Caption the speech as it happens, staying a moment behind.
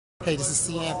Hey, this is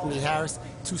C. Anthony Harris,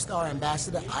 two-star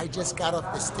ambassador. I just got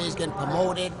off the stage getting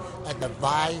promoted at the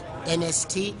Vi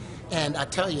NST, and I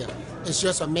tell you, it's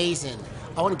just amazing.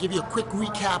 I want to give you a quick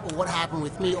recap of what happened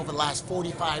with me over the last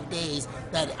 45 days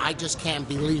that I just can't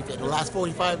believe it. The last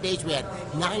 45 days, we had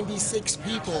 96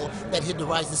 people that hit the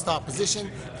rising star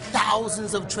position,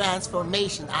 thousands of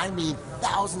transformations, I mean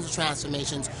thousands of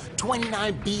transformations,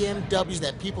 29 BMWs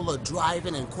that people are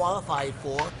driving and qualified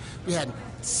for. We had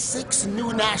 6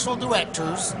 new national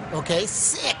directors, okay,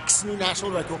 6 new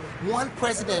national directors, 1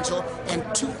 presidential, and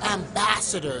 2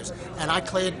 ambassadors. And I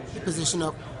cleared the position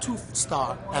of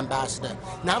two-star ambassador.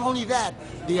 Not only that,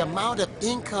 the amount of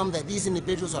income that these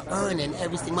individuals are earning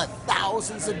every single month,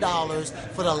 thousands of dollars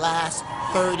for the last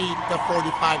 30 to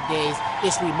 45 days,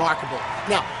 is remarkable.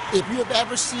 Now, if you have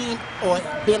ever seen or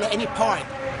been any part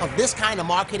of this kind of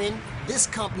marketing, this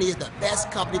company is the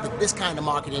best company for this kind of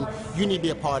marketing. You need to be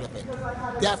a part of it.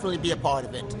 Definitely be a part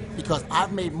of it, because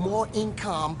I've made more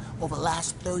income over the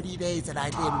last 30 days than I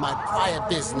did in my prior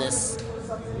business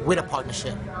with a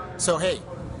partnership. So hey,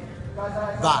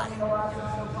 bye.